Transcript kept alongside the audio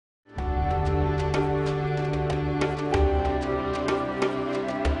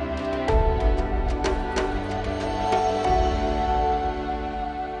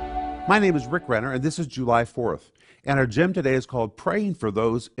My name is Rick Renner, and this is July 4th. And our gem today is called Praying for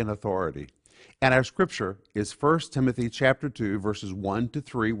Those in Authority. And our scripture is 1 Timothy chapter 2, verses 1 to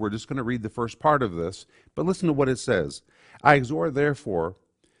 3. We're just going to read the first part of this, but listen to what it says. I exhort, therefore,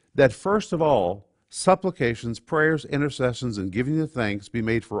 that first of all, supplications, prayers, intercessions, and giving of thanks be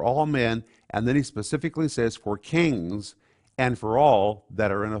made for all men, and then he specifically says for kings and for all that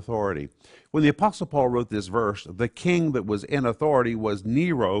are in authority. When the Apostle Paul wrote this verse, the king that was in authority was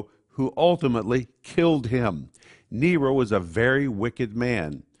Nero, who ultimately killed him. Nero was a very wicked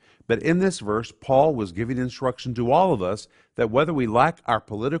man. But in this verse, Paul was giving instruction to all of us that whether we like our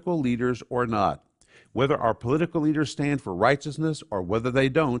political leaders or not, whether our political leaders stand for righteousness or whether they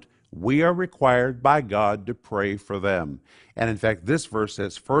don't, we are required by God to pray for them. And in fact, this verse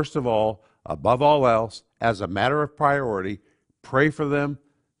says, first of all, above all else, as a matter of priority, pray for them,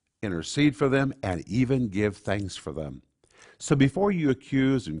 intercede for them, and even give thanks for them. So before you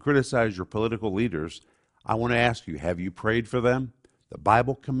accuse and criticize your political leaders, I want to ask you, have you prayed for them? The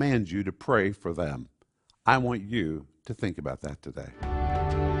Bible commands you to pray for them. I want you to think about that today.